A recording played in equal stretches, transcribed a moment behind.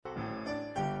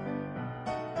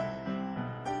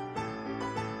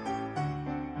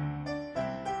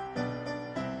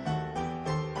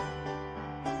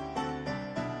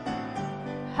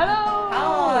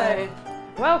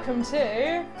Welcome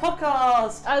to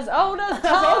Podcast As Old as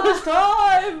As Old as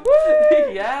Time.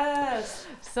 Time. Yes.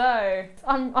 So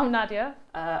I'm Nadia.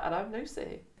 And I'm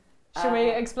Lucy. Shall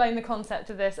we explain the concept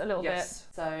of this a little Yes.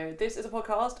 So this is a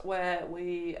podcast where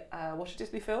we watch a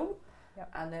Disney film.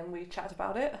 Yep. And then we chat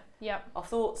about it. Yep. Our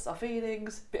thoughts, our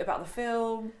feelings, a bit about the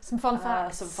film. Some fun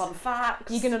facts. Some fun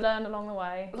facts. You're going to learn along the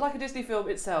way. Like a Disney film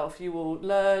itself, you will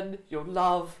learn, you'll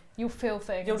love, You'll feel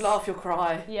things. you'll laugh, you'll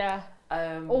cry. Yeah.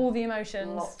 A All the emotions.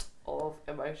 lot of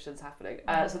emotions happening.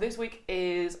 Mhm. So this week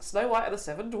is Snow White and the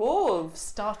Seven Dwarfs.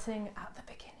 Starting at the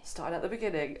beginning. Starting at the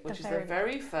beginning, which is the very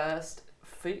very first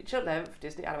feature-length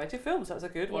Disney animated film, so that's a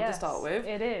good one to start with.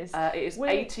 It is. It is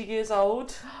 80 years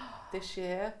old this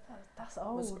year. That's It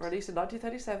old. was released in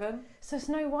 1937. So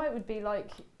Snow White would be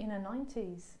like in her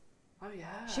 90s. Oh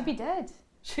yeah. She'd be dead.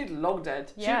 She'd long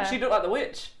dead. Yeah. She looked like the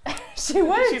witch. She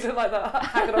would. She looked like that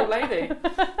haggard old lady.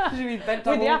 She'd be bent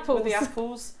double With the apples. With the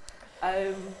apples.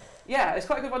 Yeah, it's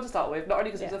quite a good one to start with. Not only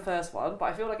because it's Yeah. the first one, but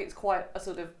I feel like it's quite a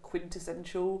sort of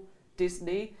quintessential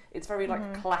Disney. It's very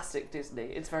like classic Disney.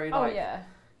 It's very like,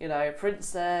 you know,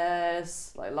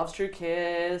 princess, like Love's True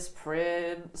Kiss,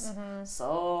 Prince,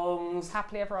 songs,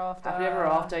 Happily Ever After. Happily Ever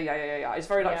After. Yeah. It's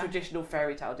very like Yeah. traditional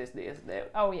fairy tale Disney, isn't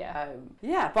it? Oh yeah.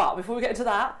 Yeah, but before we get into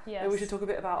that, Yes. maybe we should talk a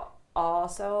bit about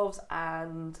ourselves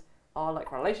and our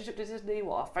like relationship to Disney,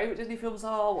 what our favourite Disney films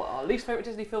are, what our least favourite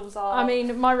Disney films are. I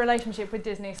mean, my relationship with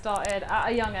Disney started at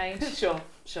a young age, sure.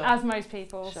 as most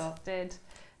people Sure. did.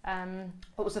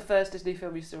 What was the first Disney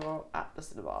film you saw at the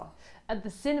cinema? At the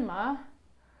cinema,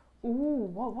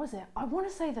 what was it? I want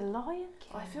to say The Lion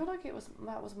King. I feel like that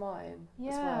was mine as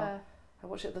Yeah. well. I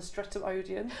watched it at the Streatham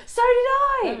Odeon. So did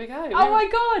I! There we go. Oh my We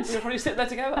were god! probably sitting there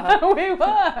together. We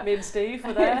were! Me and Steve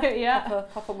were there. Yeah.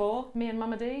 Papa Moore. Me and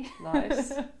Mama D.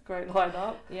 Nice. Great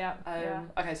lineup. Yeah.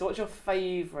 Okay, so what's your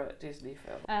favourite Disney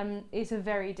film? It's a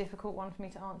very difficult one for me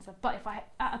to answer, but if I,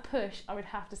 at a push, I would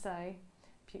have to say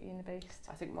Beauty and the Beast.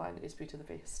 I think mine is Beauty and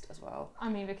the Beast as well. I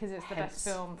mean, because it's the best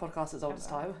film. Podcast as old as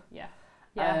ever. time. Yeah.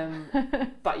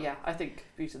 But yeah, I think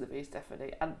Beauty and the Beast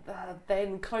definitely. And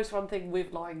then close run thing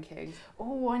with Lion King.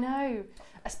 Oh, I know.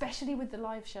 Especially with the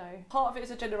live show. Part of it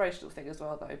is a generational thing as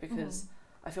well though, because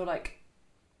I feel like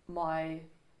my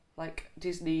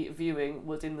Disney viewing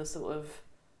was in the sort of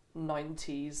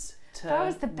 90s to That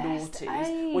was the best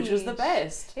noughties, which was the age.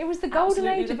 best. It was the golden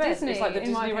Absolutely age the of best. Disney. It's like the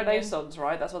in my Disney opinion. Renaissance,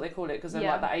 right? That's what they call it, because then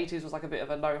like the 80s was like a bit of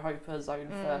a no-hoper zone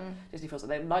for Disney films.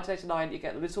 And then 1989 you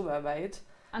get The Little Mermaid.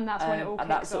 And that's when it all kicks off.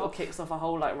 And that sort of kicks off a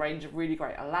whole like range of really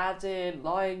great Aladdin,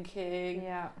 Lion King,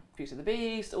 Yeah. Beauty and the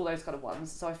Beast, all those kind of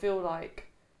ones. So I feel like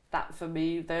that for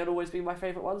me, they'll always be my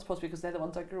favourite ones, possibly because they're the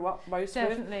ones I grew up most with.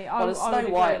 Definitely. Well, I would Snow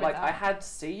agree White, with like that. I had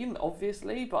seen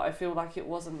obviously, but I feel like it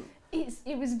wasn't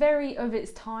It was very of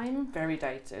its time. very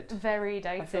dated. Very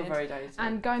dated. I feel very dated.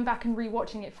 And going back and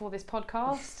rewatching it for this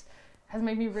podcast has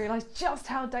made me realise just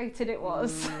how dated it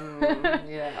was.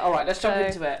 Yeah. All right, let's jump So,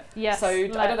 into it. yes, So I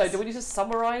don't know. let's. Do we need to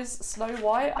summarise Snow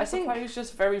White? I think- suppose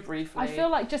just very briefly. I feel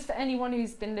like just for anyone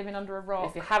who's been living under a rock,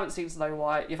 if you haven't seen Snow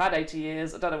White, you've had 80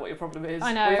 years. I don't know what your problem is.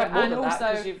 I know, Well, you've had more and than that,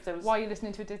 also 'cause there was, why are you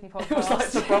listening to a Disney podcast? it was like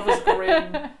the Brothers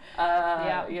Grimm,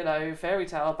 Yeah. you know, fairy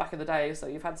tale back in the day. So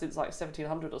you've had since like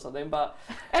 1700 or something. But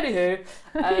anywho,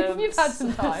 You've had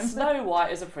some time. Snow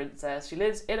White is a princess. She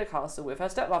lives in a castle with her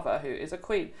stepmother, who is a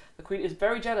queen. The queen is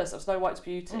very jealous of Snow White's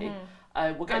beauty.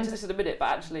 We'll get into this in a minute, but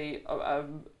actually,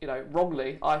 you know,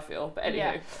 wrongly, I feel. But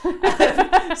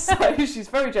anywho, so she's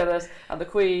very jealous, and the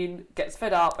queen gets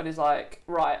fed up and is like,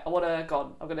 right, I want her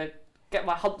gone. I'm going to get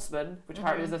my huntsman, which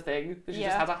apparently is a thing. She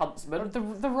just has a huntsman.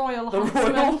 The royal The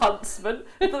huntsman. royal huntsman.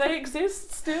 Do they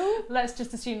exist still? Let's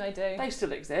just assume they do. They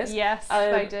still exist. Yes,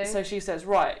 they do. So she says,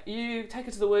 right, you take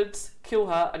her to the woods, kill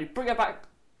her, and you bring her back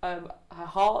her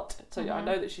heart. So I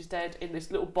know that she's dead in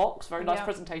this little box, very nice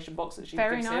presentation box that she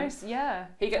Very gives nice, him. yeah.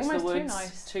 He gets Almost to the woods. too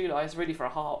nice. Too nice, really, for a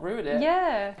heart. Ruin it.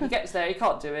 Yeah. He gets there, he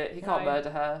can't do it, he can't No.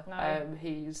 murder her. No.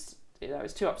 He's, you know,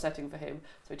 it's too upsetting for him.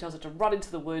 So he tells her to run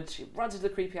into the woods. She runs into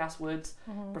the creepy ass woods,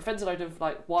 befriends a load of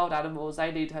like wild animals.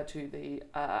 They lead her to the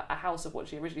a house of what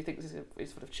she originally thinks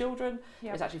is full of children.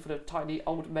 Yep. It's actually full of tiny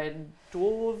old men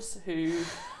dwarves who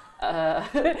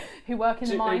Who work in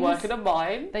the mines. Who work in a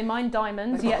mine. They mine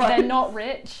diamonds, They yet mine- they're not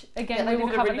rich. Again, They we will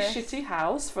live in a cover really this. shitty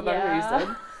house for no Yeah.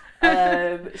 reason.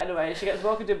 Anyway, she gets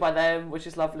welcomed in by them, which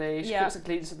is lovely. She cooks and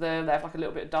cleans for them. They have like a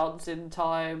little bit of dancing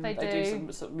time. They do do.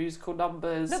 some sort of musical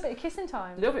numbers. A little bit of kissing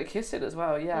time. A little bit of kissing as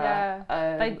well, yeah.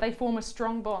 They form a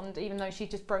strong bond, even though she's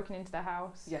just broken into their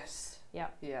house. Yes. Yeah.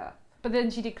 Yeah. But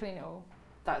then she did clean it all.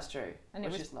 That's true. And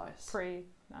it which was is nice. Pretty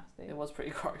nasty. It was pretty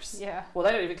gross. Yeah. Well,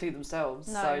 they don't even clean themselves,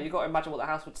 No. so you've got to imagine what the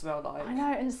house would smell like. I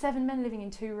know, and 7 men living in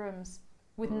 2 rooms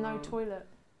with no toilet.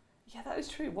 Yeah, that is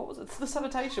true. What was it? The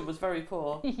sanitation was very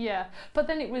poor. Yeah, but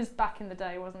then it was back in the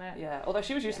day, wasn't it? Yeah, although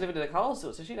she was used to living in a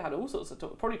castle, so she'd had all sorts of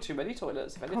probably too many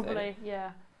toilets, if anything. Probably,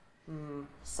 yeah.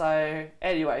 So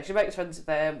anyway, she makes friends with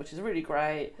them, which is really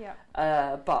great.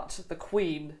 Yeah. But the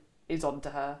Queen is onto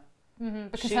her.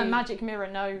 Because her magic mirror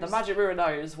knows. The magic mirror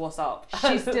knows what's up.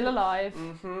 She's still alive.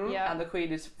 Yeah. And the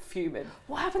Queen is fuming.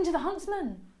 What happened to the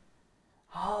huntsman?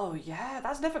 Oh yeah,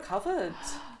 that's never covered.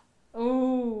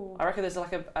 Ooh. I reckon there's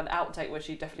like an outtake where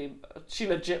she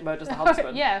legit murders the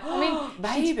huntsman. Yeah, I mean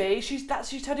maybe she's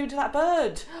turned into that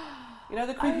bird. You know,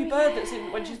 the creepy bird that's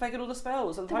in when she's making all the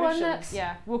spells and the potions.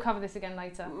 Yeah, we'll cover this again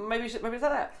later. Maybe it's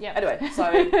that. Yeah. Anyway,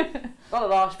 so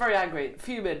she's very angry,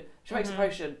 fuming. She makes a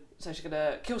potion, so she's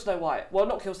gonna kill Snow White. Well,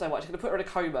 not kill Snow White. She's gonna put her in a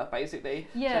coma, basically.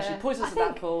 Yeah. So she poisons an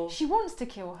apple. She wants to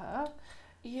kill her.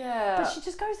 Yeah. But she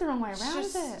just goes the wrong way around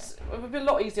it. There would be a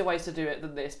lot easier ways to do it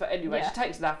than this. But anyway, she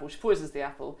takes an apple, she poisons the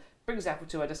apple, brings the apple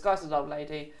to her, disguised as an old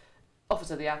lady, offers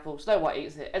her the apple. Snow White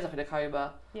eats it, ends up in a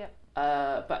coma. Yeah.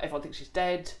 But everyone thinks she's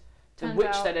dead. The Turns witch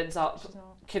out then ends up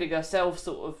killing herself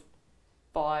sort of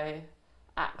by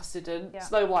accident. Yeah.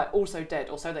 Snow White also dead,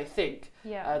 or so they think.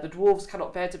 Yeah. The dwarves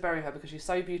cannot bear to bury her because she's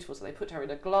so beautiful, so they put her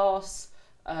in a glass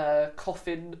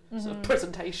coffin sort of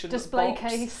presentation display box.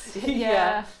 case.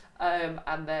 Yeah.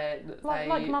 And then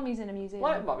like mummies in a museum.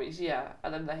 Like mummies, yeah.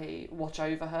 And then they watch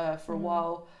over her for a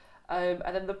while. And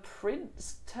then the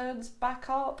prince turns back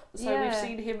up. So we've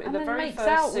seen him in the very first scene.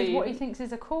 And makes out with what he thinks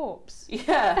is a corpse.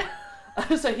 Yeah.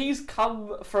 So he's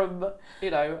come from,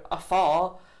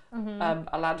 afar,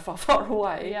 a land far, far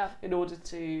away, in order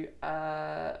to,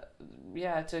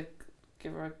 to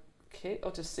give her a kiss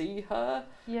or to see her,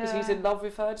 because he's in love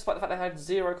with her, despite the fact they had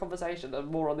zero conversation. And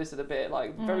more on this in a bit.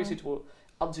 Like very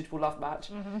unsuitable love match.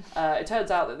 It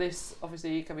turns out that this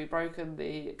obviously can be broken.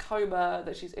 The coma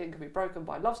that she's in can be broken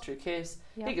by love's true kiss.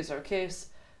 He gives her a kiss,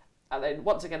 and then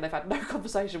once again they've had no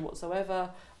conversation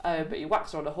whatsoever. But he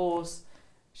whacks her on a horse.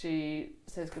 She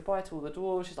says goodbye to all the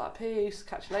dwarves. She's like, peace,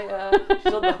 catch you later.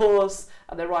 She's on the horse,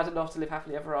 and they're riding off to live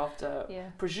happily ever after.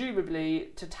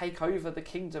 Presumably to take over the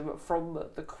kingdom from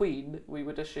the Queen. We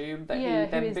would assume that he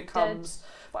then becomes. Dead.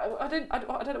 But I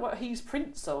don't know what he's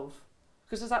prince of.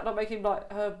 Because does that not make him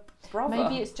like her brother?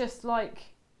 Maybe it's just like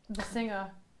the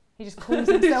singer. He just calls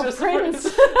himself Prince.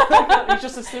 He's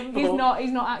just a symbol.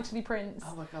 He's not actually Prince.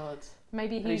 Oh my god.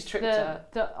 Maybe he's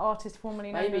the artist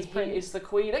formerly known as Prince. Maybe he is the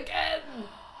Queen again.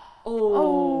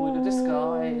 Oh, in a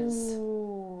disguise.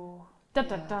 Da,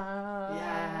 da, da.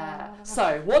 Yeah.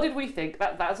 So, what did we think?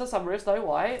 That's a summary of Snow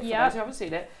White. For those who haven't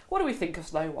seen it, what do we think of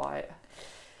Snow White?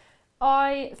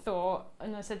 I thought,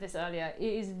 and I said this earlier, it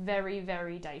is very,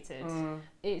 very dated.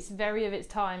 It's very of its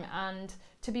time, and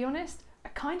to be honest, I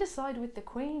kind of side with the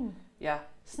Queen. Yeah.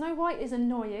 Snow White is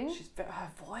annoying. Her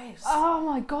voice. Oh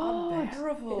my god.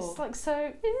 Unbearable. It's like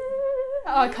so.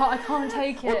 I can't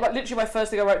take it. Well, like, literally, my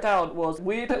first thing I wrote down was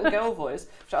weird little girl voice,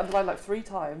 which I underlined like 3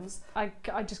 times. I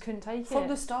just couldn't take it from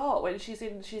the start when she's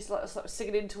like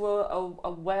singing into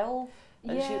a well.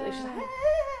 And she's like,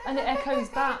 and it echoes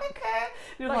back.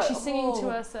 Like she's singing to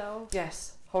herself.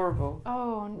 Yes, horrible.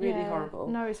 Oh, really horrible.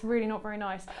 No, it's really not very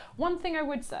nice. One thing I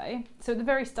would say, so at the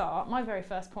very start, my very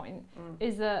first point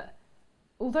is that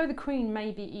although the Queen may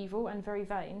be evil and very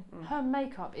vain, her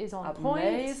makeup is on point.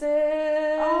 Amazing.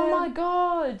 Oh my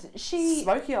god,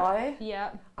 smoky eye.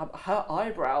 Yeah. Her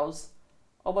eyebrows.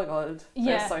 Oh my god,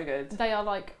 they're so good. They are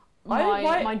like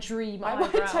my dream eyebrow.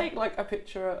 I might take like a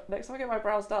picture next time I get my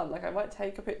brows done. Like I might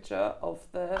take a picture of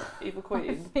the evil Queen.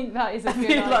 I think that is a good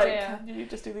idea. Like, can you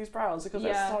just do these brows because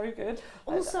they're so good?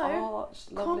 Also,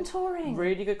 arched, contouring.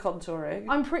 Really good contouring.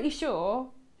 I'm pretty sure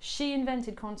she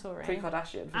invented contouring.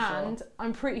 Pre-Kardashian, for sure. And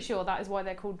I'm pretty sure that is why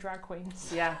they're called drag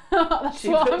queens. Yeah. That's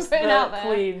what I'm putting out there.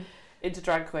 Queen into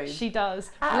drag queen. She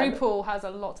does. And RuPaul has a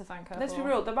lot to thank her Let's for. be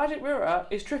real, the magic mirror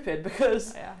is tripping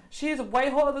because she is way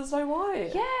hotter than Snow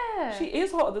White. Yeah. She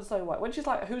is hotter than Snow White. When she's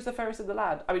like, who's the fairest in the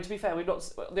land? I mean, to be fair,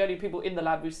 the only people in the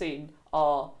land we've seen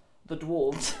are the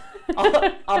dwarves,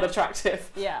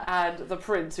 unattractive. Yeah. And the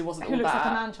prince, who wasn't who all looks that. like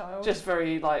a man-child. Just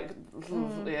very like,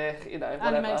 whatever.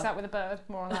 And he makes out with a bird.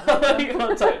 More on that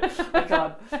later. I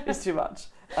can't. It's too much.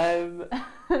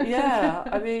 Yeah,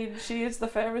 I mean, she is the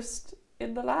fairest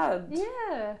in the land.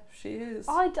 Yeah. She is.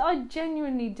 I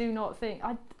genuinely do not think...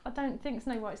 I don't think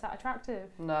Snow White's that attractive.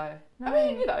 No. I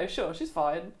mean, sure, she's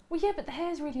fine. Well, yeah, but the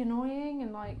hair's really annoying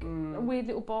and like a weird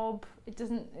little bob. It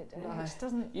just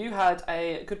doesn't... You had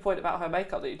a good point about her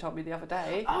makeup that you told me the other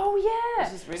day. Oh, yeah.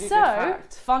 This is really good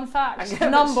fact. Fun fact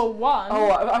number 1. Oh,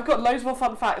 I've got loads more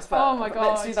fun facts, but oh my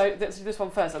God. Let's do this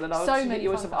one first and then I'll hit you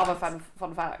with some other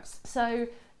fun facts. So,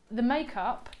 the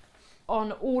makeup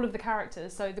on all of the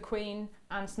characters, so the Queen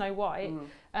and Snow White.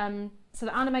 So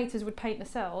the animators would paint the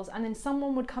cells, and then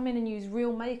someone would come in and use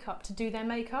real makeup to do their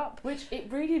makeup. Which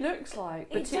it really looks like,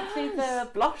 It particularly does.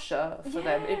 the blusher for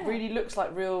them. It Yeah. really looks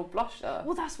like real blusher.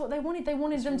 Well, that's what they wanted. They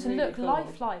wanted It's them to really look cool.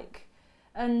 lifelike,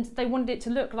 and they wanted it to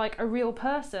look like a real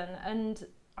person. And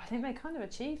I think they kind of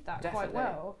achieved that quite Definitely.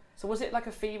 well. So was it like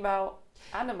a female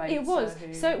animator? It was.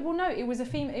 Who... So, well, no, it was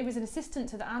it was an assistant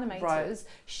to the animators. Right.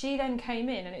 She then came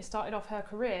in, and it started off her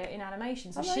career in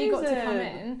animation. So she got to come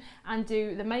Amazing. in and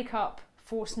do the makeup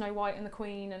for Snow White and the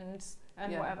Queen and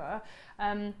Yeah. whatever,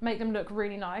 make them look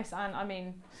really nice. And I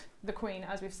mean, the Queen,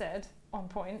 as we've said, on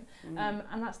point. And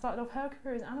that started off her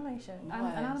career as animation and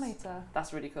an Nice. animator.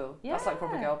 That's really cool. That's like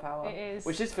proper Yeah, girl power. It is.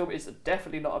 Which this film is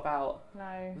definitely not about.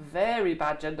 No. Very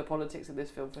bad gender politics in this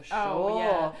film for sure. Oh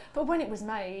yeah. But when it was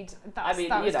made, I mean,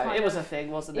 that was it was a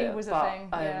thing, wasn't it? It was a But, thing.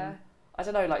 Yeah. I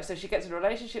don't know. Like, so she gets in a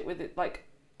relationship with it. Like,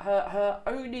 her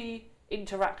only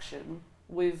interaction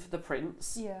with the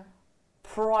prince Yeah.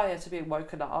 prior to being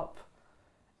woken up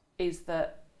is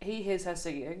that he hears her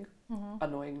singing,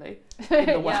 annoyingly, in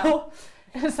the well.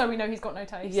 So we know he's got no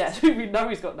taste. Yeah, we know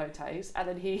he's got no taste, and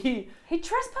then he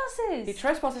trespasses.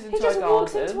 trespasses into He just her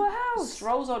walks garden, into her house.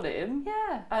 strolls on in,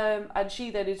 Yeah. and she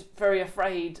then is very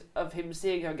afraid of him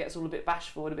seeing her and gets all a bit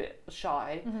bashful and a bit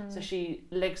shy, so she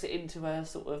legs it into her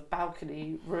sort of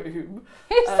balcony room.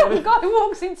 If some guy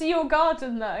walks into your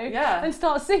garden though, Yeah. and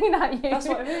starts singing at you, That's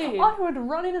what I mean. I would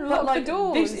run in and But lock like, the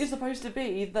doors. this is supposed to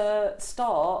be the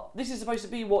start. This is supposed to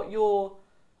be what you're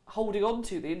holding on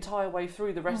to the entire way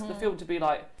through the rest of the film, to be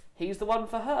like, he's the one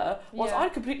for her. Whilst Yeah.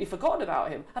 I'd completely forgotten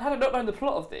about him, and had I not known the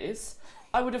plot of this,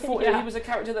 I would have thought Yeah. he was a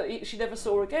character that she never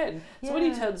saw again. So when he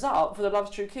Yeah. turns up for the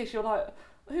Love's True Kiss, you're like,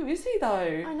 who is he though?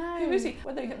 I know. Who is he?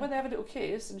 When they have a little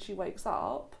kiss and she wakes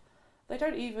up, they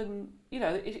don't even,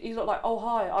 he's not like, oh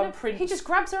hi, I'm No, Prince. He just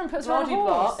grabs her and puts her on a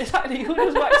Blah-de-blah. horse. Exactly, he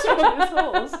just whacks her on his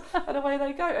horse, and away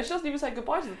they go. And she doesn't even say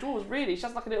goodbye to the doors, really. She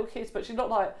has like a little kiss, but she's not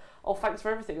like, oh, thanks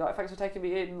for everything. Like, thanks for taking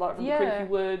me in, like, from the Yeah.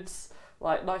 creepy woods.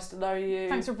 Like, nice to know you.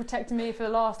 Thanks for protecting me for the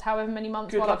last however many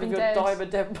months Good while luck I've been with your dead.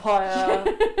 diamond empire.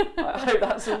 I hope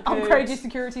that's all good. Upgrade your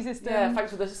security system. Yeah,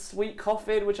 thanks for the sweet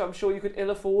coffin, which I'm sure you could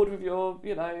ill afford with your,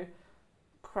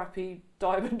 crappy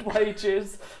diamond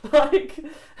wages. Like,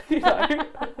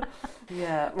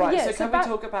 Yeah, right, Yeah, so so can we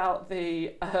talk about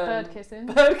the... Bird kissing.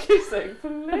 Bird kissing,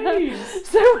 please.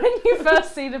 So when you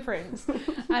first see the prince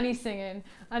and he's singing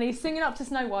up to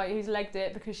Snow White, who's legged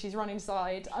it because she's run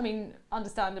inside. I mean,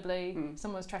 understandably,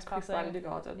 someone's trespassing. Creepy man in the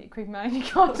garden. Creepy man in the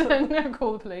garden.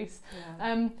 Call the police.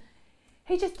 Yeah.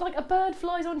 He just, like, a bird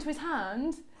flies onto his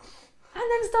hand and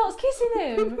then starts kissing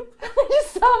him. And they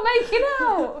just start making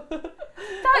out.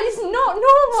 That is not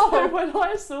So normal. when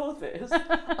I saw this,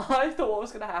 I thought what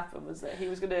was going to happen was that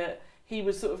he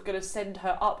was sort of going to send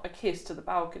her up a kiss to the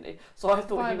balcony. So I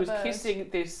thought By he the was bird. kissing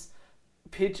this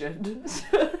pigeon.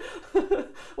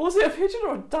 Was it a pigeon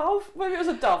or a dove? Maybe it was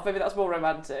a dove. Maybe that's more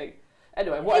romantic.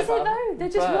 Anyway, whatever. Is it though? They're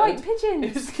just Bird. white He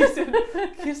pigeons. was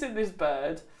kissing this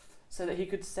bird so that he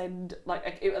could send and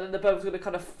then the bird was going to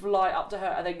kind of fly up to her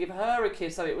and then give her a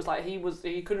kiss. So it was like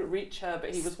he couldn't reach her,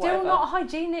 but he was Still whatever. not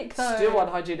hygienic though. Still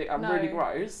unhygienic and No. really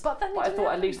gross. But then But I it thought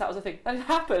at didn't least that was a thing. And it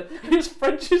happened. He just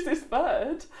Frenches this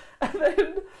bird, and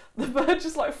then the bird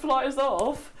just like flies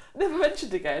off. Never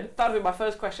mentioned again. That would be my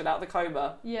first question out of the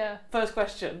coma. Yeah. First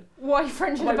question. Why are you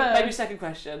Frenching a bird? Maybe second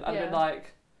question. I'd have been Yeah.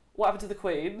 like, what happened to the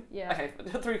Queen? Yeah. Okay,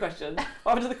 3 questions.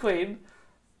 What happened to the Queen?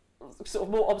 Sort of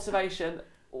more observation.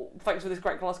 Thanks for this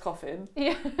great glass coffin.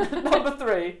 Yeah. Number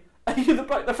 3. Are you the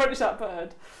bloke that French that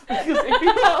bird? Because if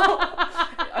you're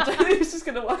not, I don't think this is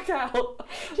going to work out.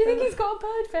 Do you think he's got a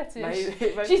bird fetish?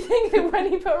 Maybe. Do you think that when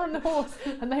he put her on the horse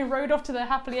and they rode off to their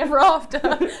happily ever after,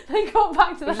 they got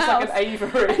back to It the was just house? like an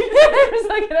aviary. It was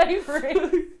like an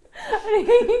aviary.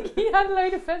 And he had a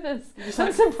load of feathers. Just and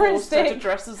like some forced her to Prince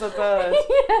dress as a bird.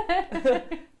 Yeah.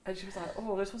 And she was like,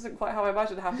 oh, this wasn't quite how I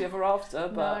imagined happy ever after,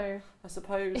 but No. I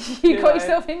suppose. You got know.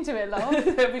 yourself into it, love.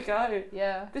 There we go.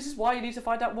 Yeah. This is why you need to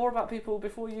find out more about people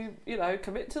before you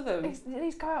commit to them. At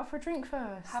least go out for a drink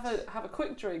first. Have a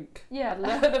quick drink. Yeah. And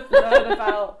learn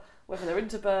about whether they're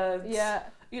into birds. Yeah.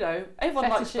 Everyone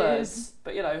likes Fetishes.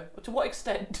 birds, but to what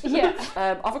extent? Yeah.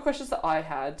 Other questions that I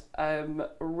had,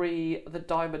 re the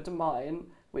diamond mine,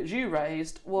 which you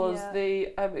raised, was Yeah.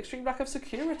 the extreme lack of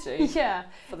security Yeah.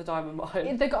 for the diamond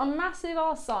mine. They've got a massive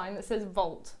ass sign that says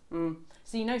vault. Mm,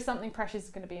 So you know something precious is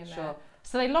going to be in there. sure.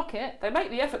 So they lock it. They make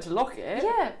the effort to lock it.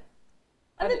 Yeah.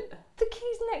 And And then the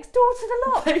key's next door to the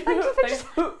lock. they They just-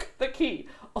 hook the key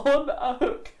on a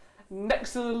hook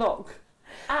next to the lock.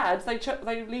 And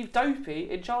they leave Dopey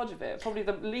in charge of it. Probably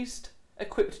the least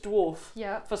equipped dwarf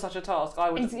for such a task. I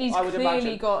would clearly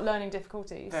imagine got learning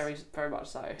difficulties. Very, very much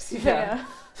so. Yeah.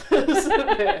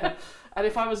 Yeah. And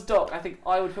if I was Doc, I think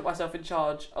I would put myself in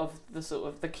charge of the sort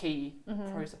of the key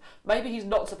process. Maybe he's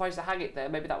not supposed to hang it there.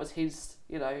 Maybe that was his,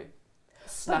 snafu.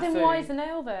 But then why is the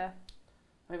nail there?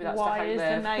 Maybe that's why is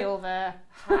the nail there?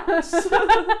 Hats.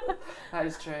 That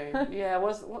is true. Yeah,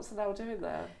 what's the nail doing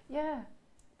there? Yeah.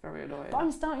 Very annoying. But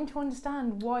I'm starting to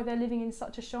understand why they're living in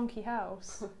such a shonky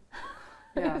house.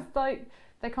 Yeah. It's like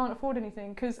they can't afford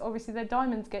anything because obviously their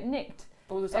diamonds get nicked.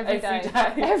 All the time, every day.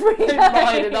 Every day. They've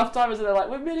lied enough times and they're like,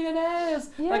 we're millionaires.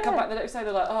 Yeah. They come back the next day,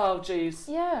 they're like, oh, jeez.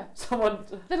 Yeah. Someone.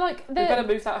 They're like, we better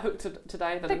move that hook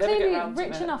today. They're clearly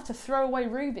rich enough to throw away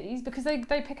rubies because they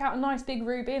pick out a nice big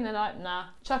ruby and they're like, nah,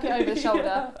 chuck it over the shoulder.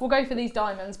 Yeah. We'll go for these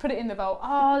diamonds, put it in the vault.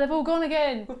 Oh, they've all gone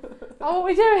again. Oh, what are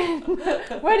we doing?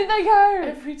 Where did they go?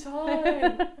 Every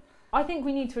time. I think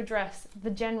we need to address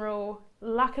the general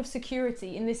lack of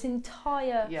security in this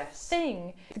entire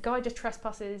thing. The guy just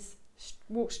trespasses,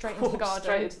 walks straight into the garden.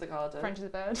 Straight into the garden. French is a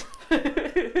bird.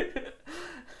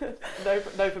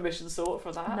 No permission sought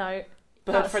for that. No.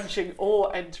 Bird Frenching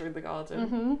or entering the garden.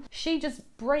 Mm-hmm. She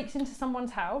just breaks into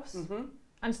someone's house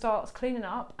and starts cleaning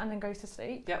up and then goes to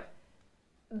sleep. Yep.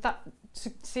 That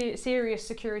serious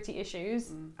security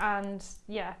issues and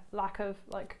lack of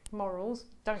morals.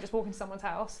 Don't just walk into someone's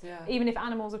house, even if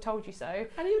animals have told you so.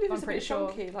 And even if it's a bit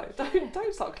shonky,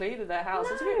 don't start cleaning their house.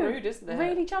 No, it's a bit rude, isn't it?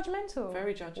 Really judgmental.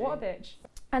 Very judgy. What a bitch.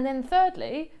 And then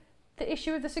thirdly, the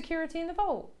issue of the security in the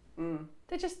vault.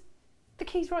 They're just the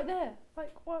key's right there.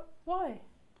 Like what? Why?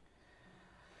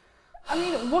 I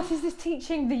mean, what is this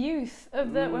teaching the youth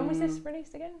of the? When was this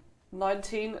released again?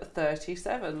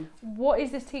 1937. What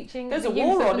is this teaching? There's a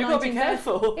war on, you've got to be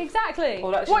careful. Exactly.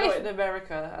 Well, actually not in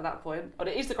America at that point. But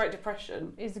it is the Great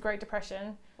Depression. It is the Great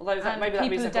Depression. Although maybe that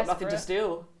means they've got nothing to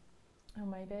steal. Oh,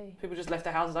 maybe. People just left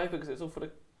their houses open because it was all full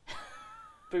of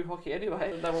boo hockey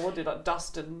anyway. No one wanted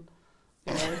dust and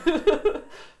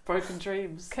broken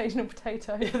dreams. Occasional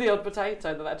potato. The odd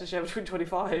potato that they had to share between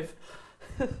 25.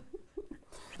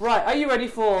 Right, are you ready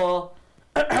for...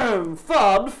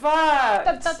 fun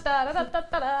fact!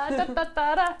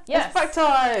 Yes. It's fact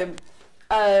time!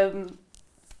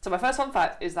 So my first fun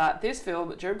fact is that this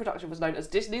film during production was known as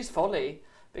Disney's Folly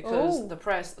because the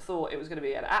press thought it was going to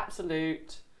be an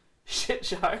absolute shit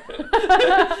show.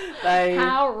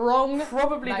 How wrong?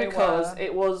 Probably because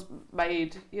it was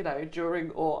made,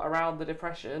 during or around the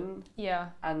Depression.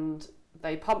 Yeah. And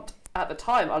they pumped at the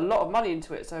time a lot of money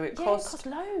into it, so it cost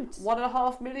loads.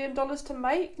 $1.5 million to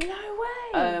make. No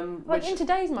way. In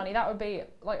today's money, that would be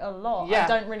a lot. Yeah. I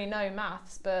don't really know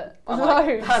maths, but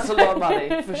loads. That's a lot of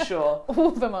money for sure.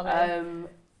 All the money.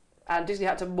 And Disney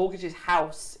had to mortgage his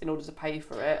house in order to pay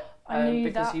for it.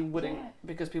 Because he wouldn't,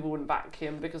 because people wouldn't back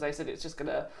him because they said it's just going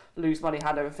to lose money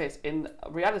hand over fist. In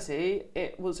reality,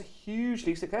 it was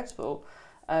hugely successful.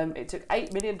 It took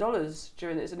 $8 million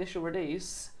during its initial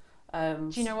release. Do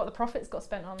you know what the profits got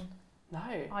spent on?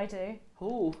 No. I do.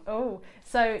 Ooh. Oh.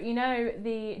 So,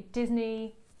 the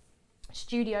Disney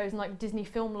studios and Disney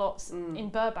film lots in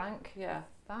Burbank? Yeah.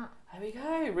 That. There we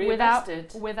go.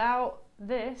 Reinvested. Without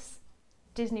this,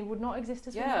 Disney would not exist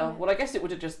as well. Yeah. Well, I guess it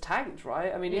would have just tanked,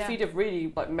 right? I mean, if he'd have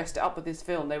really messed it up with this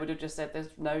film, they would have just said there's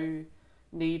no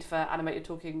need for animated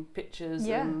talking pictures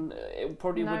and it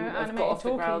probably wouldn't have got off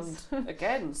the ground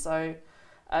again. So...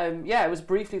 it was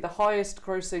briefly the highest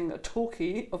grossing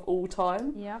talkie of all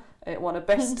time. Yeah. It won a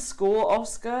Best Score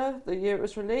Oscar the year it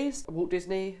was released. Walt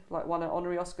Disney won an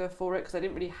honorary Oscar for it because they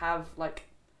didn't really have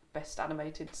best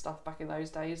animated stuff back in those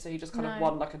days. So he just kind of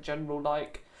won a general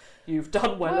you've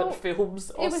done well at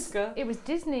films Oscar. It was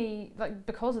Disney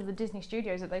because of the Disney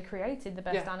studios that they created the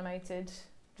Best Animated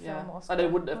film Oscar. And they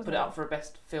wouldn't have put it up for a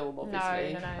Best Film,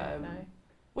 obviously. No.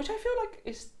 Which I feel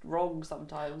is wrong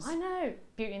sometimes. I know.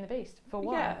 Beauty and the Beast, for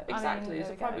one. Yeah, exactly. It's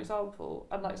a prime example.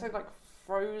 And something like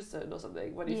Frozen or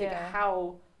something, when you think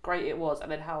how great it was and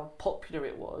then how popular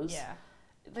it was,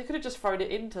 they could have just thrown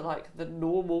it into the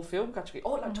normal film category.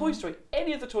 Or Toy Story.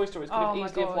 Any of the Toy Stories could have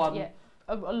easily have won. Yeah.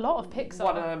 A lot of Pixar.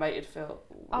 One animated film.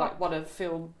 One of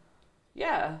film.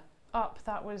 Yeah. Up,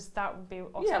 that would be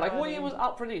Oscar. Yeah, what year was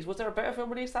Up released? Was there a better film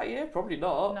released that year? Probably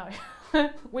not. No.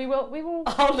 We will.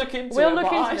 I'll look into it, but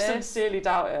I sincerely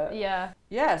doubt it. Yeah.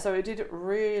 Yeah, so it did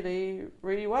really,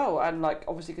 really well, and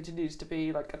obviously continues to be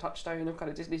a touchstone of kind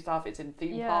of Disney stuff. It's in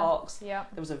theme parks. Yeah.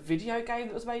 There was a video game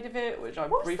that was made of it, which I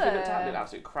briefly looked at. It was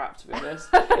absolute crap, to be honest.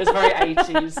 It was very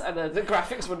 80s, and the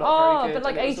graphics were not very good.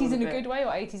 But 80s in a good way,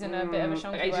 or 80s in a bit of a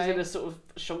shonky 80s way? in a sort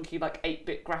of shonky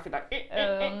 8-bit graphic, no.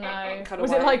 kind of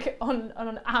was way. It on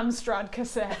an Amstrad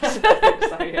cassette? I think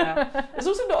so, yeah. There's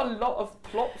also not a lot of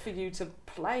plot for you to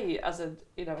play as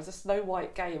a Snow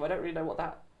White game. I don't really know what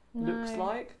that looks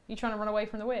like. You trying to run away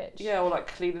from the witch? Yeah, or like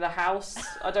cleaning a house.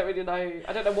 I don't really know.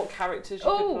 I don't know what characters you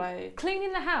could play.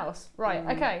 Cleaning the house. Right,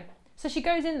 okay. So she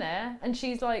goes in there and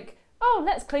she's like, oh,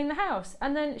 let's clean the house.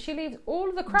 And then she leaves all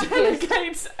of the crackers.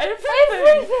 Delegates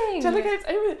everything. Delegates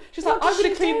everything. She's like, I'm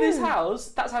going to clean this house.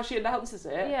 That's how she announces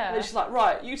it. Yeah. And then she's like,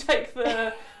 right, you take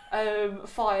the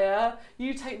fire,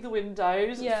 you take the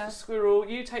windows, squirrel,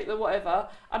 you take the whatever,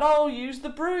 and I'll use the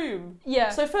broom. Yeah.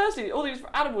 So firstly, all these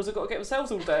animals have got to get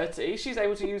themselves all dirty. She's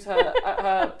able to use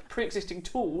her pre-existing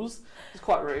tools. It's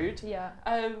quite rude. Yeah.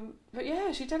 But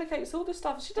yeah, she delegates all this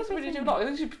stuff. She doesn't really do a lot. I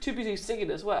think she's too busy singing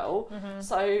as well. Mm-hmm.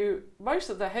 So most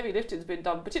of the heavy lifting's been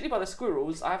done, particularly by the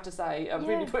squirrels, I have to say,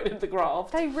 really putting in the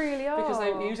graft. They really are. Because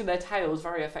they're using their tails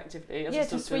very effectively as a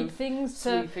to sweep things,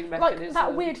 sweeping mechanism. Like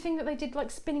that weird thing that they did, like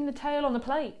spinning the tail on the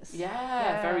plates.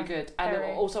 Yeah, very good. And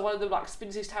also one of them like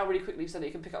spins his tail really quickly so that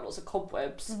he can pick up lots of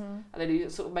cobwebs, and then he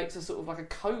sort of makes a sort of like a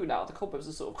cone out of the cobwebs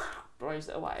and sort of blows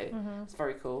it away. Mm-hmm. It's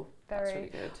very cool. That's really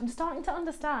good. I'm starting to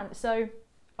understand. So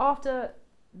after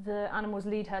the animals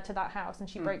lead her to that house and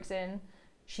she breaks in,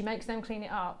 she makes them clean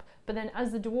it up, but then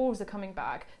as the dwarves are coming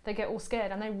back, they get all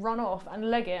scared and they run off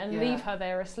and leg it and leave her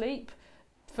there asleep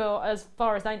for as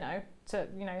far as they know to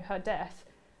her death.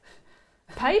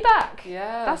 Payback.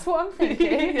 Yeah, that's what I'm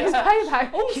thinking. It's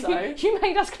payback. Also, you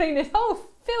made us clean this whole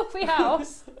filthy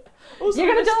house. Also,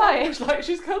 you're gonna die. Like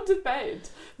she's come to bed,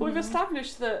 but we've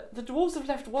established that the dwarves have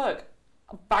left work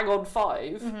bang on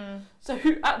 5. Mm-hmm. So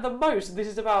at the most, this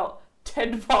is about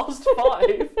 10 past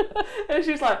 5. And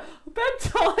she's like,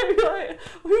 bedtime. Like,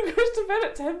 who goes to bed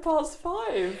at 10 past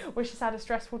 5? Well, she's had a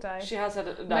stressful day. She has had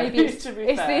a maybe it's the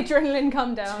adrenaline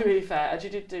come down. To be fair, and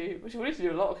she wanted to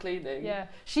do a lot of cleaning. Yeah,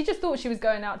 she just thought she was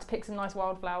going out to pick some nice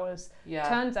wildflowers. Yeah.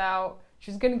 Turns out she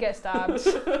was going to get stabbed.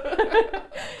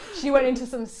 She went into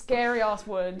some scary ass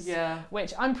woods. Yeah.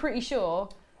 Which I'm pretty sure,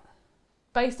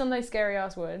 based on those scary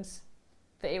ass woods,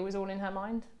 that it was all in her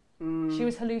mind. She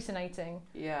was hallucinating.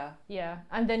 Yeah. Yeah.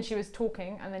 And then she was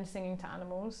talking and then singing to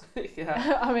animals.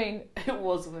 Yeah. I mean, it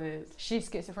was weird. She's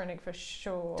schizophrenic for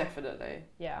sure. Definitely.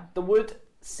 Yeah. The wood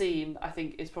scene, I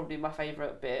think, is probably my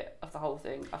favourite bit of the whole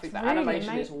thing. I think the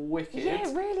animation is wicked. Yeah,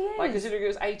 it really is. Like, considering it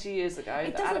was 80 years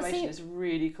ago, the animation is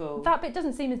really cool. That bit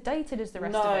doesn't seem as dated as the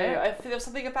rest of it. No, I think there was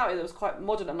something about it that was quite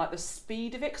modern, and like the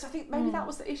speed of it, because I think maybe that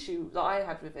was the issue that I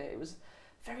had with it. It was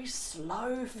very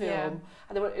slow film,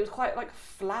 and it was quite like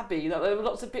flabby. Like, there were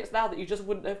lots of bits now that you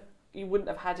wouldn't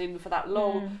have had in for that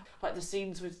long. Like the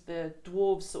scenes with the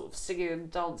dwarves sort of singing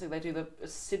and dancing. They do the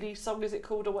silly song, is it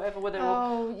called, or whatever, where they're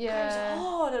all goes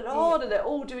on and on, and they're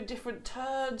all doing different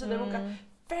turns, and they're all going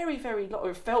very, very long.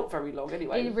 It felt very long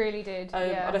anyway. It really did.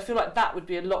 And I feel like that would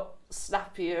be a lot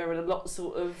snappier and a lot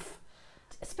sort of,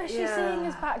 especially seeing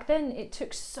as back then it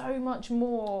took so much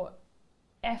more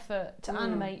effort to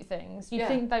animate things. You'd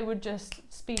think they would just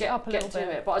speed it up a little bit.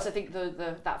 It. But I think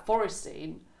that forest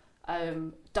scene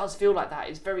does feel like that.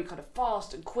 It's very kind of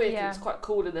fast and quick, and it's quite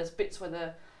cool. And there's bits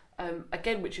where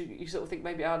again, which you sort of think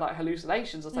maybe are like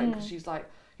hallucinations or something, because she's like,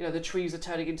 the trees are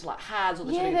turning into like hands, or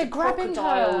they're turning into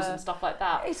crocodiles and stuff like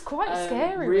that. It's quite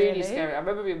scary, really scary. I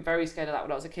remember being very scared of that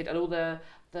when I was a kid, and all the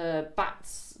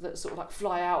bats that sort of like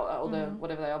fly out, or the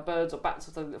whatever they are, birds or bats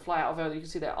or something that fly out of her. You can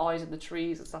see their eyes in the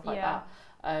trees and stuff like that.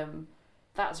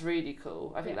 That's really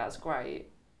cool. I think that's great.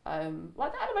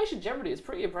 Like the animation generally is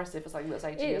pretty impressive for something that's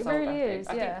 80 years old. I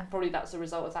think probably that's a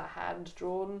result of that hand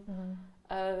drawn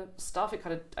stuff. It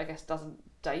kind of, I guess, doesn't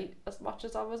date as much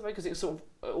as others, because it sort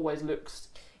of always looks.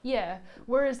 Yeah,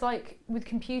 whereas like with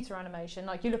computer animation,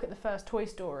 like you look at the first Toy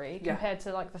Story compared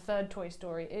to like the third Toy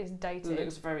Story, it is dated. It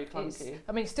looks very clunky.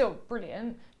 It's still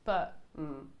brilliant, but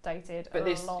dated. But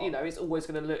this, it's always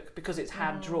going to look, because it's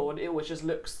hand drawn. It always just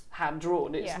looks hand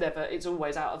drawn. It's never. It's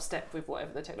always out of step with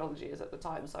whatever the technology is at the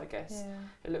time. So I guess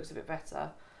it looks a bit better.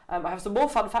 I have some more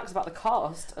fun facts about the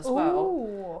cast as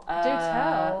well. Do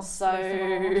tell. So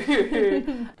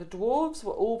the dwarves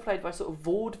were all played by sort of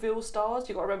vaudeville stars.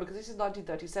 You've got to remember, because this is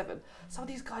 1937. Some of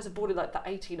these guys are born in like the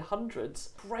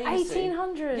 1800s. Crazy.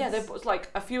 1800s? Yeah, there's like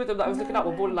a few of them that I was looking up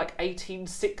were born in like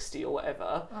 1860 or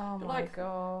whatever. Oh my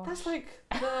god. That's like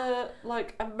the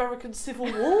American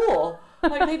Civil War.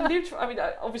 Like they lived. I mean,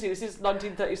 obviously this is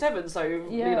 1937, so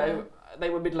they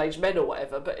were middle-aged men or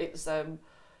whatever. But it's I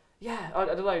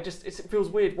don't know. Just it feels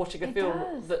weird watching a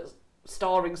film that's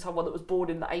starring someone that was born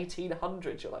in the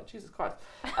 1800s. You're like, Jesus Christ.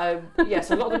 So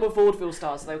a lot of them were vaudeville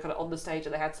stars. So they were kind of on the stage,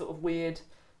 and they had sort of weird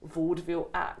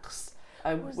vaudeville acts,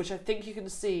 which I think you can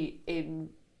see in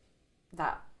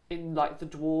like the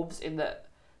dwarves, in that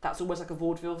that's almost like a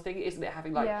vaudeville thing, isn't it?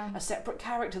 Having like a separate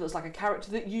character that's like a character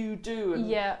that you do,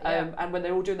 and and when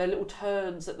they're all doing their little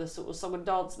turns at the sort of song and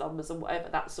dance numbers and whatever,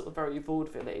 that's sort of very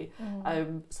vaudeville-y.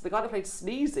 So the guy that played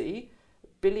Sneezy,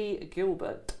 Billy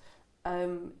Gilbert,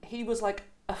 he was like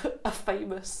a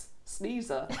famous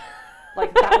sneezer.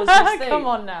 Like that was his thing. Come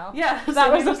on now. Yeah,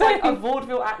 that was like a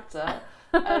vaudeville actor.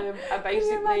 And basically, can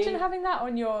you imagine having that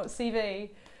on your CV?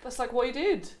 That's like what he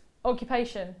did.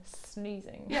 Occupation,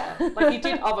 sneezing. Yeah, like he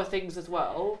did other things as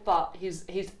well, but his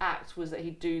act was that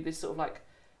he'd do this sort of like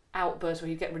outburst where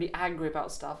he'd get really angry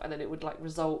about stuff, and then it would like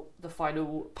result, the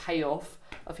final payoff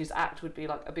of his act would be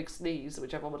like a big sneeze,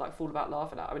 which everyone would like fall about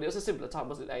laughing at. I mean, it was a simpler time,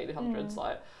 wasn't it? 1800s,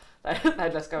 like they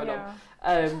had less going on.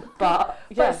 But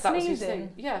yeah, that was his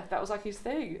thing. Yeah, that was like his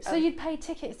thing. So you'd pay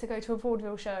tickets to go to a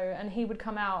vaudeville show, and he would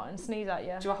come out and sneeze at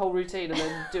you. Do a whole routine and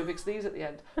then do a big sneeze at the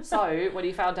end. So when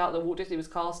he found out that Walt Disney was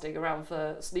casting around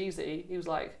for Sneezy, he was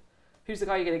like, "Who's the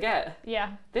guy you're gonna get?"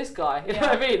 Yeah, this guy. You know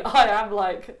what I mean? I am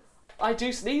like, I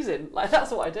do sneezing. Like that's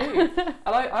what I do, and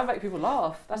I make people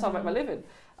laugh. That's how I make my living.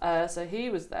 So he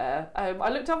was there.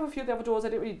 I looked up a few of the other doors. I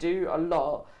didn't really do a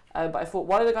lot. But I thought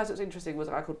one of the guys that was interesting was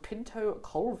a guy called Pinto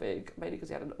Colvig, mainly because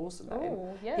he had an awesome name.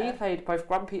 Oh, yeah. He played both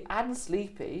Grumpy and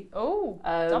Sleepy. Oh,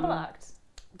 double act.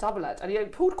 Double act. And he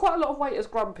pulled quite a lot of weight as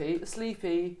Grumpy.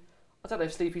 Sleepy, I don't know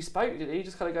if Sleepy spoke, did he? He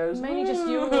just kind of goes... Mainly just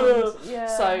yawned, yeah.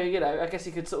 So, you know, I guess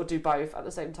he could sort of do both at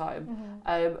the same time.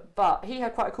 But he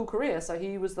had quite a cool career. So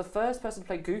he was the first person to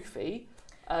play Goofy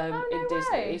in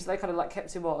Disney. So they kind of like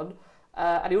kept him on.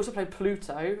 And he also played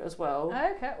Pluto as well.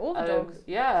 Okay, all the dogs.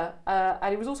 Yeah, and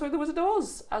he was also in The Wizard of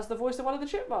Oz as the voice of one of the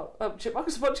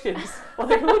chipmunks, Munchkins. What are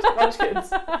they called? Munchkins.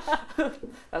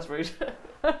 That's rude.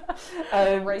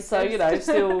 So, you know,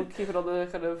 still keeping on the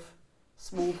kind of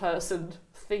small person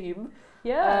theme.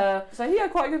 Yeah. So he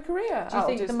had quite a good career. Do you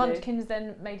think the Munchkins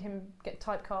then made him get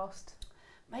typecast?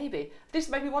 Maybe. This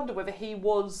made me wonder whether he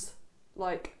was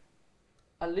like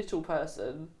a little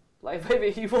person. Like maybe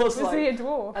he was like he a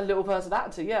dwarf? A little person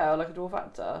actor, yeah, or like a dwarf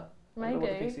actor. Maybe. I don't know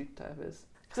what the PC term is.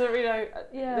 So you know,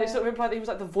 they sort of implied that he was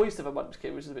like the voice of a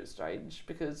Munchkin, which is a bit strange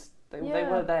because they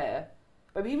were there.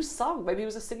 Maybe he was sung. Maybe he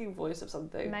was a singing voice of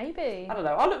something. Maybe. I don't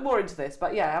know. I'll look more into this,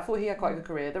 but yeah, I thought he had quite a good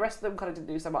career. The rest of them kind of didn't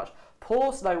do so much.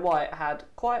 Poor Snow White had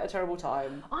quite a terrible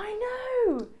time. I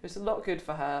know. It's not good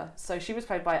for her. So she was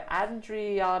played by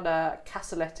Adriana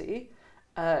Caselletti.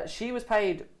 She was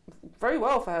paid very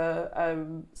well for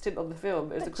her stint on the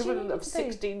film. It was equivalent of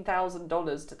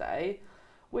 $16,000 today,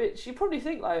 which you probably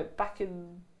think like back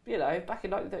in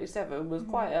 1937 was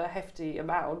quite a hefty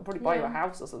amount. Probably buy you a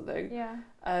house or something. Yeah.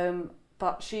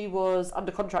 But she was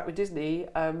under contract with Disney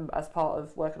as part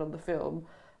of working on the film,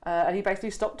 and he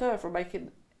basically stopped her from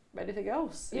making anything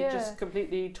else. He just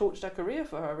completely torched her career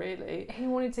for her. Really, he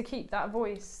wanted to keep that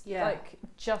voice, like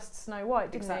just Snow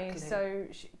White, didn't he? So,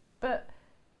 but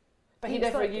he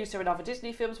never used her in other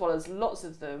Disney films. Well, there's lots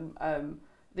of them.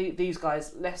 These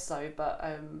guys less so,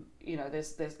 but you know,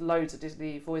 there's loads of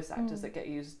Disney voice actors that get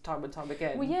used time and time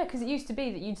again. Well, yeah, because it used to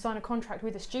be that you'd sign a contract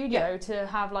with a studio to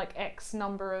have like X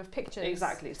number of pictures.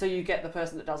 Exactly. So you get the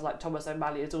person that does like Thomas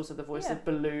O'Malley is also the voice of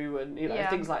Baloo and you know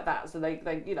things like that. So they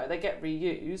get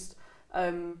reused.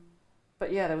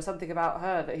 But yeah, there was something about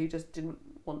her that he just didn't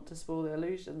want to spoil the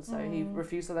illusion. So he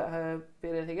refused to let her be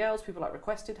anything else. People like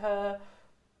requested her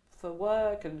for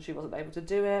work and she wasn't able to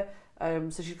do it.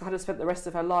 So she kind of spent the rest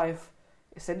of her life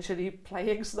essentially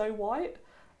playing Snow White.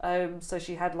 So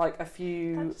she had like a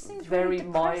few very really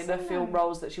minor film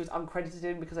roles that she was uncredited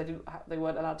in because they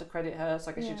weren't allowed to credit her.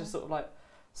 So I guess she just sort of like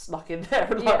snuck in there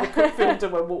and like filmed her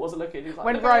when Walt wasn't looking. He was like,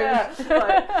 went rogue.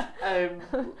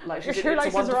 Like she did It's a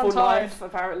Wonderful Life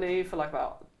apparently for like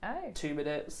about 2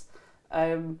 minutes.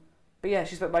 But yeah,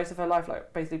 she spent most of her life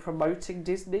like basically promoting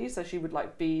Disney. So she would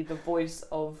like be the voice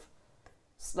of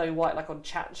Snow White like on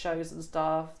chat shows and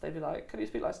stuff. They'd be like, "Can you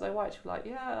speak like Snow White?" She'd be like,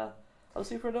 "Yeah, I'm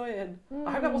super annoying."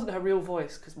 I hope that wasn't her real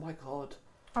voice because my god.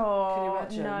 Oh, can you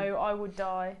imagine? No, I would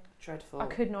die. Dreadful. I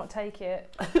could not take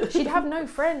it. She'd have no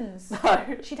friends.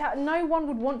 No. No one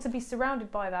would want to be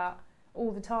surrounded by that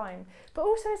all the time. But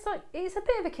also it's a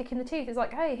bit of a kick in the teeth. It's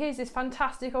like, hey, here's this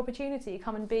fantastic opportunity.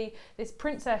 Come and be this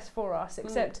princess for us,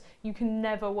 except you can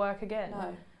never work again.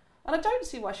 No. And I don't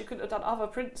see why she couldn't have done other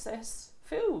princess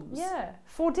films. Yeah,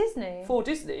 for Disney. For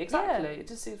Disney, exactly. Yeah. It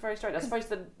just seems very strange. I suppose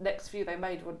the next few they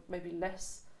made were maybe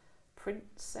less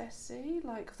princessy,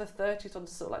 like the 30s on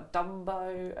sort of like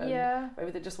Dumbo. And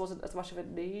maybe there just wasn't as much of a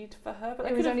need for her. But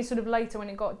it was only sort of later when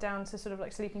it got down to sort of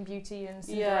like Sleeping Beauty and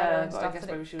Cinderella and stuff I guess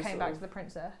that maybe she was came back to the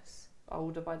princess.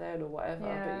 older by then or whatever.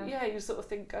 Yeah. But yeah, you sort of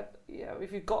think,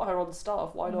 if you've got her on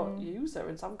staff, why not use her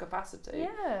in some capacity?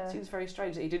 Yeah. It seems very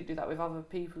strange that he didn't do that with other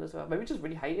people as well. Maybe he just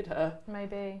really hated her.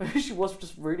 Maybe. Maybe she was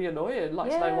just really annoying,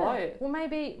 like Snow White. Well,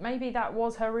 maybe that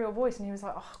was her real voice, and he was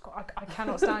like, "Oh God, I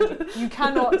cannot stand you. You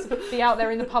cannot be out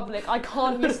there in the public. I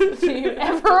can't listen to you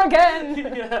ever again."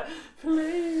 Yeah,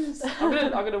 please.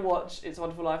 I'm gonna watch It's a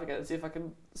Wonderful Life again and see if I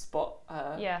can spot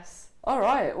her. Yes. All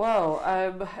right. Well,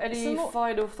 any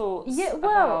final thoughts? Yeah.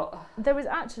 Well, there was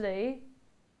actually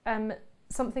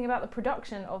something about the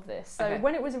production of this. So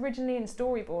when it was originally in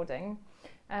storyboarding,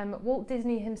 Walt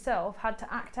Disney himself had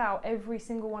to act out every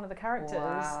single one of the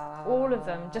characters, all of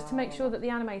them, just to make sure that the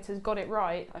animators got it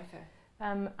right. Okay.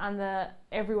 And that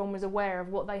everyone was aware of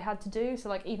what they had to do. So,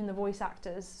 like, even the voice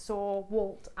actors saw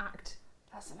Walt act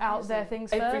out their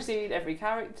things every first. scene, every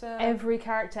character. Every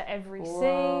character, every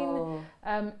scene.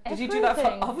 Did you do that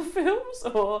for other films,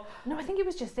 or? No, I think it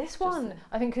was just this one.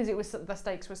 I think because the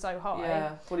stakes were so high.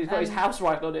 Yeah. Well, he's got his house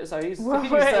writing on it, so he's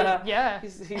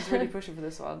really pushing for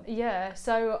this one. Yeah.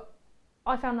 So,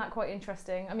 I found that quite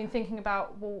interesting. I mean, thinking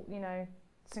about Walt,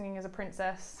 singing as a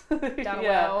princess down a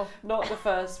well. Not the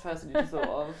first person you thought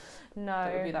of. No.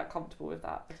 That would be that comfortable with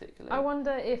that particularly. I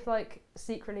wonder if, like,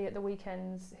 secretly at the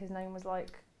weekends his name was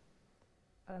like,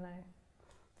 I don't know,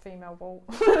 female Walt.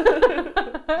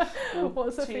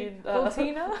 What's the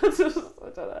Waltina? I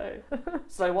don't know.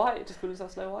 Snow White. Just call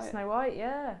himself Snow White. Snow White.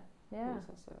 Yeah. Yeah.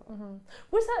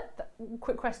 Was that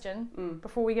quick question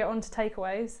before we get on to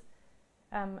takeaways,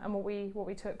 and what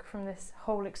we took from this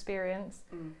whole experience?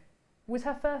 Was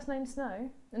her first name Snow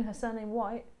and her surname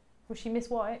White? Was she Miss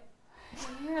White?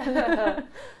 Yeah.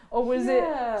 Or was it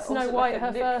Snow White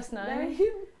her first name?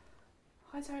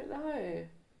 I don't know.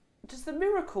 Does the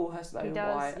mirror call her Snow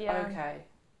White? Yeah. Okay.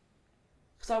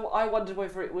 Because I wondered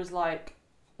whether it was like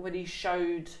when he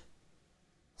showed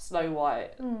Snow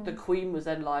White, the Queen was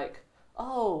then like,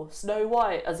 "Oh, Snow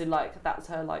White," as in like that's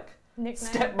her like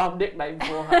stepmom nickname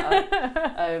for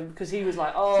her, because he was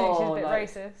like, "Oh, she's a bit like,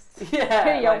 racist."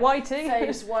 Yeah, yeah, like, whitey,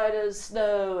 face white as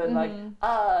snow, and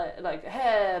like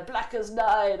hair black as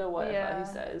night, or whatever he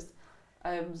says.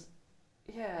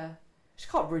 Yeah, she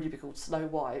can't really be called Snow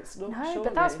White. No, surely.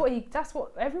 But that's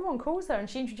what everyone calls her, and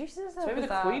she introduces herself. So maybe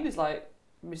the Queen is like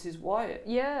Mrs. White.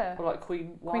 Yeah. Or like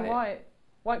Queen White. Queen White.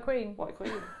 White Queen. White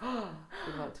Queen.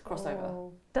 We'd like to crossover.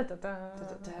 Oh. Da, da, da. Da,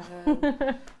 da,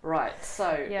 da. Right,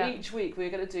 so each week we're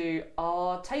going to do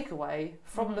our takeaway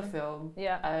from the film.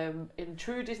 Yeah. In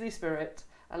true Disney spirit,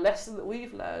 a lesson that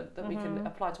we've learned that we can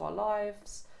apply to our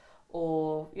lives,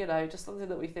 or just something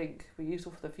that we think will be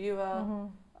useful for the viewer.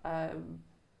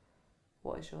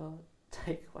 What is your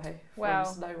takeaway from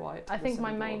Snow White? I think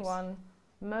my main one: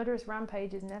 murderous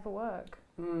rampages never work.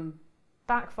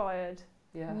 Backfired.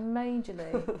 Yeah.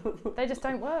 Majorly. They just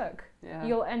don't work. Yeah.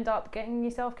 You'll end up getting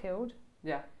yourself killed.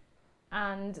 Yeah.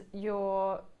 And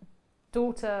your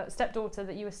stepdaughter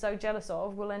that you were so jealous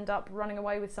of will end up running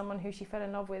away with someone who she fell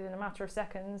in love with in a matter of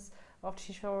seconds after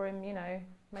she saw him,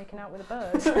 making out with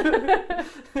a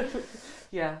bird.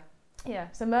 Yeah. Yeah,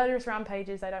 so murderous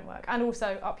rampages, they don't work. And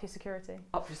also up your security.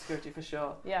 Up your security for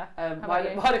sure. Yeah. Mine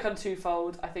have come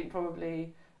twofold. I think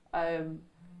probably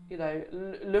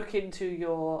look into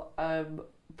your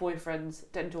boyfriend's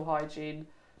dental hygiene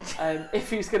if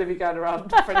he's going to be going around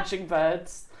Frenching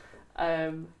birds.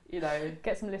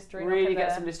 Get some Listerine. Really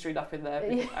get some Listerine up in there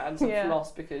and some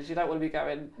floss, because you don't want to be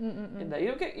going in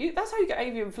there. That's how you get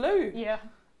avian flu. Yeah.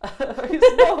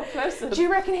 It's not pleasant. Do you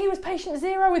reckon he was patient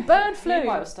zero with bird flu? He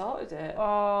might have started it.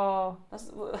 Oh, that's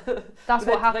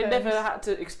what happened. They never had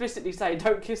to explicitly say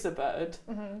don't kiss a bird.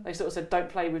 They sort of said don't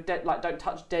play with don't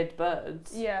touch dead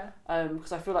birds. Yeah.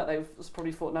 Because I feel like they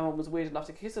probably thought no one was weird enough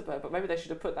to kiss a bird, but maybe they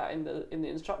should have put that in the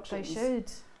instructions. They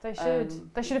should.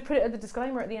 They should have put it at the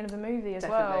disclaimer at the end of the movie as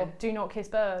well. Do not kiss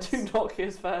birds. Do not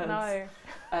kiss birds. No.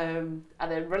 And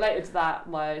then related to that,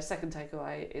 my second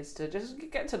takeaway is to just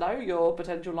get to know your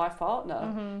potential life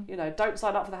partner. Don't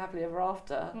sign up for the happily ever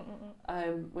after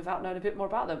without knowing a bit more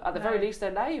about them. At the very least,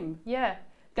 their name. Yeah,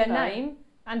 their name,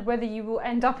 and whether you will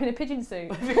end up in a pigeon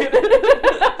suit.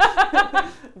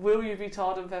 Will you be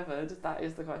tarred and feathered? That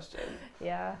is the question.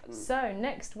 Yeah. So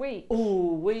next week.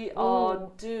 We are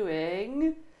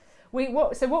doing.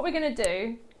 So what we're going to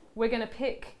do? We're going to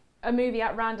pick a movie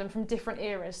at random from different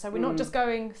eras. So we're not just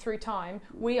going through time.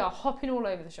 We are hopping all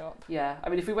over the shop. Yeah. I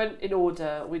mean, if we went in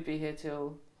order, we'd be here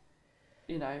till,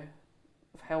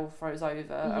 hell froze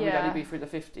over and we'd only be through the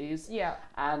 50s. Yeah.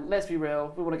 And let's be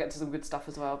real, we want to get to some good stuff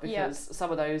as well, because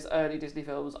some of those early Disney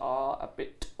films are a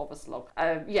bit of a slog.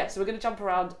 So we're going to jump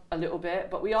around a little bit,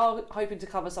 but we are hoping to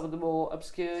cover some of the more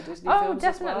obscure Disney films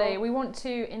definitely. as well. We want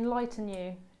to enlighten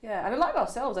you. Yeah, and like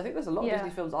ourselves, I think there's a lot of Disney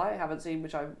films I haven't seen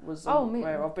which I was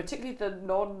aware of, particularly the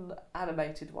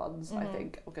non-animated ones. I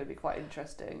think are going to be quite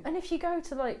interesting. And if you go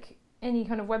to like any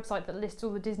kind of website that lists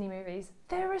all the Disney movies,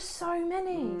 there are so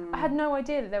many. I had no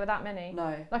idea that there were that many.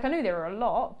 No. Like, I knew there were a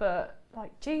lot, but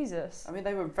like, Jesus. I mean,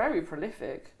 they were very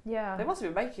prolific. Yeah. They must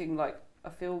have been making like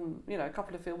a film, a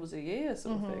couple of films a year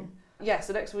sort of thing. Yeah,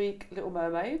 so next week, Little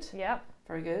Mermaid. Yep.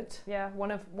 Very good. Yeah,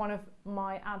 one of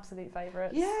my absolute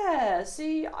favourites. Yeah,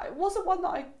 see, it wasn't one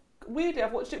that weirdly,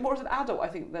 I've watched it more as an adult, I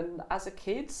think, than as a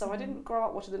kid, so I didn't grow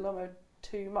up watching Little Mermaid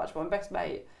too much, but my best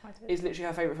mate is literally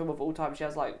her favourite film of all time. She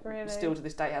has still to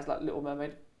this day has like Little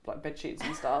Mermaid like bed sheets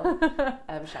and stuff.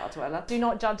 Shout out to Ella. Do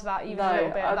not judge that even a little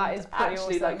bit. That is pretty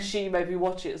actually awesome. Like she made me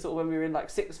watch it sort of when we were in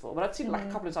like sixth form, and I'd seen it like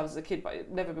a couple of times as a kid, but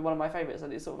it never been one of my favourites,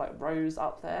 and it sort of like rose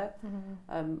up there.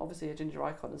 Obviously a ginger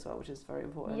icon as well, which is very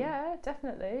important. Yeah,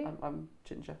 definitely. I'm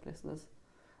ginger, listeners.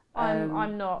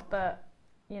 I'm not, but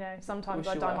sometimes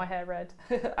I dye my hair red.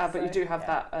 But you do have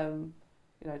that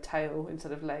tail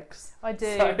instead of legs. I do,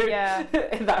 so, yeah.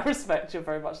 In that respect, you're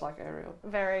very much like Ariel.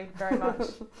 Very, very much.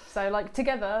 So, like,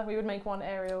 together, we would make one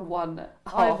Ariel. One.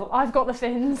 I've got the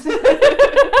fins.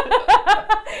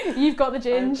 You've got the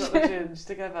ginge. I've got the ginge.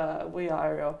 Together, we are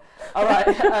Ariel. All right,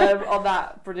 on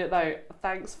that brilliant note,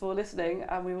 thanks for listening,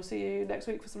 and we will see you next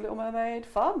week for some Little Mermaid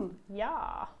fun.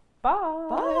 Yeah. Bye.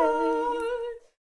 Bye.